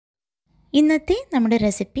ഇന്നത്തെ നമ്മുടെ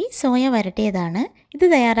recipe soya വരട്ടിയതാണ്. ഇത്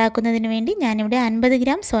തയ്യാറാക്കുന്നതിന് വേണ്ടി ഞാനിവിടെ 50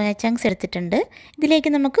 ഗ്രാം സോയ ചങ്ക്സ് എടുത്തിട്ടുണ്ട്. ഇതിലേക്ക്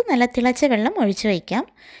നമുക്ക് നല്ല തിളച്ച വെള്ളം ഒഴിച്ചു വയ്ക്കാം.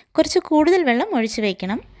 കുറച്ച് കൂടുതൽ വെള്ളം ഒഴിച്ചു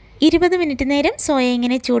വയ്ക്കണം. 20 മിനിറ്റ് നേരം സോയ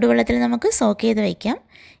ഇങ്ങനെ ചൂടുവെള്ളത്തിൽ നമുക്ക് സോക്ക് ചെയ്ത് വയ്ക്കാം.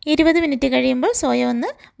 20 മിനിറ്റ് കഴിയുമ്പോൾ സോയ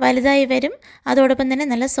ഒന്ന് വലുതായി വരും. അതോടൊപ്പം തന്നെ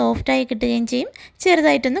നല്ല സോഫ്റ്റായി കിട്ടുകയും ചെയ്യും.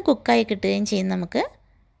 ചെറുതായിട്ടൊന്ന് കുക്കായി കിട്ടുകയും ചെയ്യും. നമുക്ക്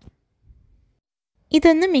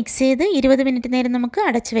ഇതൊന്ന് മിക്സ് ചെയ്ത് 20 മിനിറ്റ് നേരം നമുക്ക്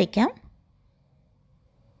അടച്ചു വയ്ക്കാം.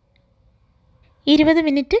 20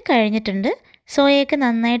 മിനിറ്റ് കഴിഞ്ഞിട്ടുണ്ട്. സോയയൊക്കെ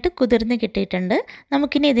നന്നായിട്ട് കുതിർന്ന് കിട്ടിയിട്ടുണ്ട്.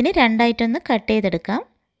 നമുക്കിനി ഇതിന് രണ്ടായിട്ടൊന്ന് കട്ട് ചെയ്തെടുക്കാം.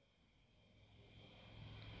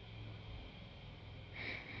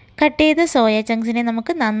 കട്ട് ചെയ്ത സോയ ചങ്ക്സിനെ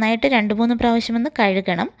നമുക്ക് നന്നായിട്ട് 2-3 പ്രാവശ്യം ഒന്ന്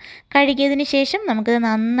കഴുകണം. കഴുകിയതിന് ശേഷം നമുക്കിത്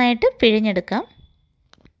നന്നായിട്ട് പിഴിഞ്ഞെടുക്കാം.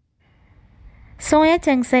 സോയ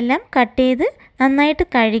ചങ്ക്സ് എല്ലാം കട്ട് ചെയ്ത് നന്നായിട്ട്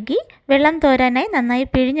കഴുകി വെള്ളം തോരാനായി നന്നായി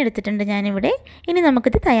പിഴിഞ്ഞെടുത്തിട്ടുണ്ട് ഞാനിവിടെ. ഇനി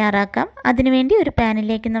നമുക്കിത് തയ്യാറാക്കാം. അതിനുവേണ്ടി ഒരു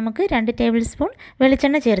പാനിലേക്ക് നമുക്ക് 2 ടേബിൾ സ്പൂൺ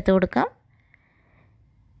വെളിച്ചെണ്ണ ചേർത്ത് കൊടുക്കാം.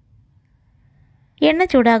 എണ്ണ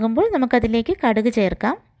ചൂടാകുമ്പോൾ നമുക്കതിലേക്ക് കടുക്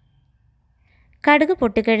ചേർക്കാം. കടുക്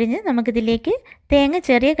പൊട്ടിക്കഴിഞ്ഞ് നമുക്കിതിലേക്ക് തേങ്ങ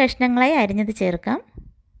ചെറിയ കഷ്ണങ്ങളായി അരിഞ്ഞത് ചേർക്കാം.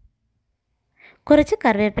 കുറച്ച്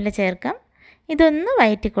കറിവേപ്പില ചേർക്കാം. ഇതൊന്ന്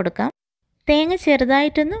വഴറ്റി കൊടുക്കാം. തേങ്ങ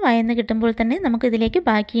ചെറുതായിട്ടൊന്ന് വഴന്ന് കിട്ടുമ്പോൾ തന്നെ നമുക്കിതിലേക്ക്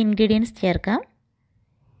ബാക്കി ഇൻഗ്രീഡിയൻസ് ചേർക്കാം.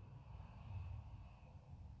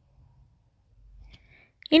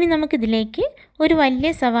 ഇനി നമുക്കിതിലേക്ക് ഒരു വലിയ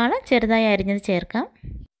സവാള ചെറുതായി അരിഞ്ഞത് ചേർക്കാം.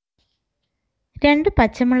 2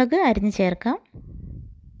 പച്ചമുളക് അരിഞ്ഞ് ചേർക്കാം.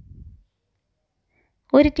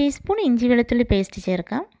 1 ടീസ്പൂൺ ഇഞ്ചി വെളുത്തുള്ളി പേസ്റ്റ്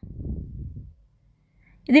ചേർക്കാം.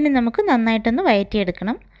 ഇതിന് നമുക്ക് നന്നായിട്ടൊന്ന്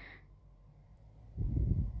വഴറ്റിയെടുക്കണം.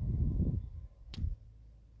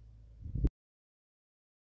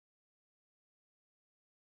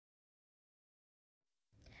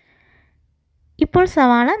 ഇപ്പോൾ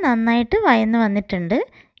സവാള നന്നായിട്ട് വഴന്ന് വന്നിട്ടുണ്ട്.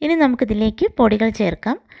 ഇനി നമുക്കിതിലേക്ക് പൊടികൾ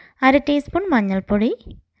ചേർക്കാം. 1/2 ടീസ്പൂൺ മഞ്ഞൾപ്പൊടി,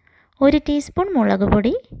 1 ടീസ്പൂൺ മുളക്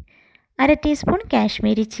പൊടി, 1/2 ടീസ്പൂൺ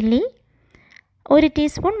കാശ്മീരി ചില്ലി, 1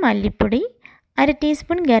 ടീസ്പൂൺ മല്ലിപ്പൊടി, 1/2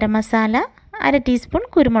 ടീസ്പൂൺ ഗരം മസാല, 1/2 ടീസ്പൂൺ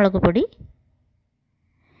കുരുമുളക് പൊടി.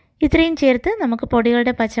 ഇത്രയും ചേർത്ത് നമുക്ക്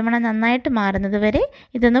പൊടികളുടെ പച്ചമണം നന്നായിട്ട് മാറുന്നത് വരെ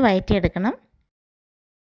ഇതൊന്ന് വഴറ്റിയെടുക്കണം.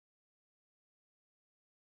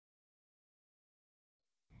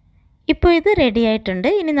 ഇപ്പോൾ ഇത് റെഡി ആയിട്ടുണ്ട്.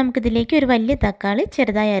 ഇനി നമുക്കിതിലേക്ക് ഒരു വലിയ തക്കാളി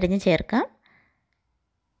ചെറുതായി അരിഞ്ഞ് ചേർക്കാം.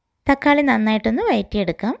 തക്കാളി നന്നായിട്ടൊന്ന്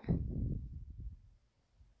വഴറ്റിയെടുക്കാം.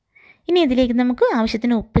 ഇനി ഇതിലേക്ക് നമുക്ക്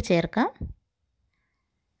ആവശ്യത്തിന് ഉപ്പ് ചേർക്കാം.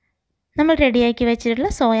 നമ്മൾ റെഡിയാക്കി വെച്ചിട്ടുള്ള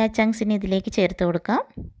സോയ ചങ്ക്സ് ഇനി ഇതിലേക്ക് ചേർത്ത് കൊടുക്കാം.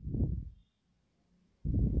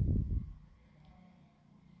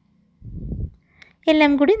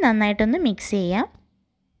 എല്ലാം കൂടി നന്നായിട്ടൊന്ന് മിക്സ് ചെയ്യാം.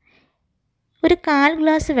 ഒരു 1/4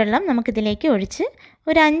 ഗ്ലാസ് വെള്ളം നമുക്കിതിലേക്ക് ഒഴിച്ച്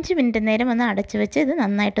ഒരു 5 മിനിറ്റ് നേരം ഒന്ന് അടച്ചു വെച്ച് ഇത്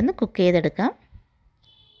നന്നായിട്ടൊന്ന് കുക്ക് ചെയ്തെടുക്കാം.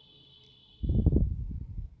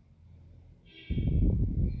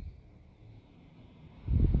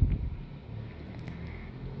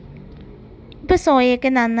 ഇപ്പോൾ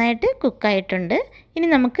സോയയൊക്കെ നന്നായിട്ട് കുക്കായിട്ടുണ്ട്. ഇനി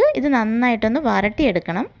നമുക്ക് ഇത് നന്നായിട്ടൊന്ന്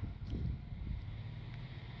വരട്ടിയെടുക്കണം.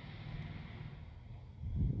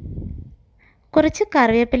 കുറച്ച്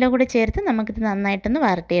കറിവേപ്പില കൂടി ചേർത്ത് നമുക്കിത് നന്നായിട്ടൊന്ന്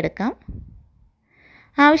വരട്ടിയെടുക്കാം.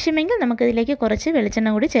 ആവശ്യമെങ്കിൽ നമുക്കിതിലേക്ക് കുറച്ച് വെളിച്ചെണ്ണ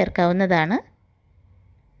കൂടി ചേർക്കാവുന്നതാണ്.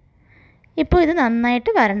 ഇപ്പോൾ ഇത്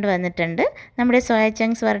നന്നായിട്ട് വരണ്ട് വന്നിട്ടുണ്ട്. നമ്മുടെ സോയ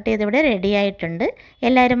ചങ്ക്സ് വരട്ടിയത് ഇവിടെ റെഡി ആയിട്ടുണ്ട്.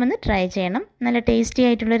 എല്ലാവരും ഒന്ന് ട്രൈ ചെയ്യണം. നല്ല ടേസ്റ്റി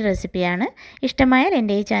ആയിട്ടുള്ളൊരു റെസിപ്പിയാണ്. ഇഷ്ടമായാൽ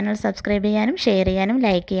എൻ്റെ ഈ ചാനൽ സബ്സ്ക്രൈബ് ചെയ്യാനും ഷെയർ ചെയ്യാനും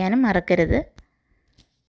ലൈക്ക് ചെയ്യാനും മറക്കരുത്.